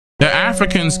The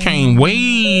Africans came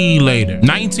way later,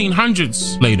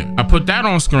 1900s later. I put that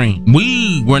on screen.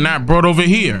 We were not brought over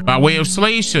here by way of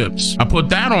slave ships. I put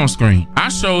that on screen. I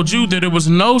showed you that there was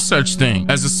no such thing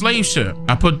as a slave ship.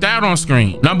 I put that on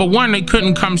screen. Number one, they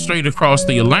couldn't come straight across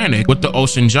the Atlantic with the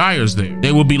ocean gyres there.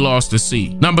 They would be lost to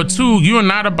sea. Number two, you're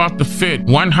not about to fit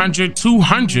 100,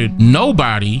 200,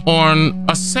 nobody on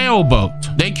a sailboat.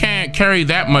 They can't carry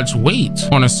that much weight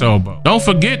on a sailboat. Don't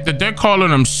forget that they're calling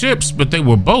them ships, but they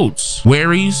were boats.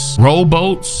 Wherries,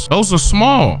 rowboats, those are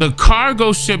small. The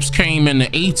cargo ships came in the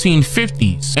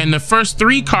 1850s, and the first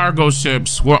 3 cargo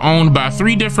ships were owned by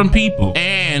 3 different people,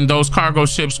 and those cargo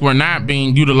ships were not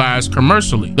being utilized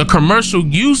commercially. The commercial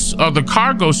use of the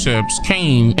cargo ships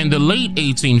came in the late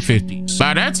 1850s.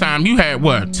 By that time, you had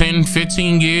what, 10,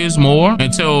 15 years more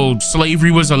until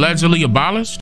slavery was allegedly abolished?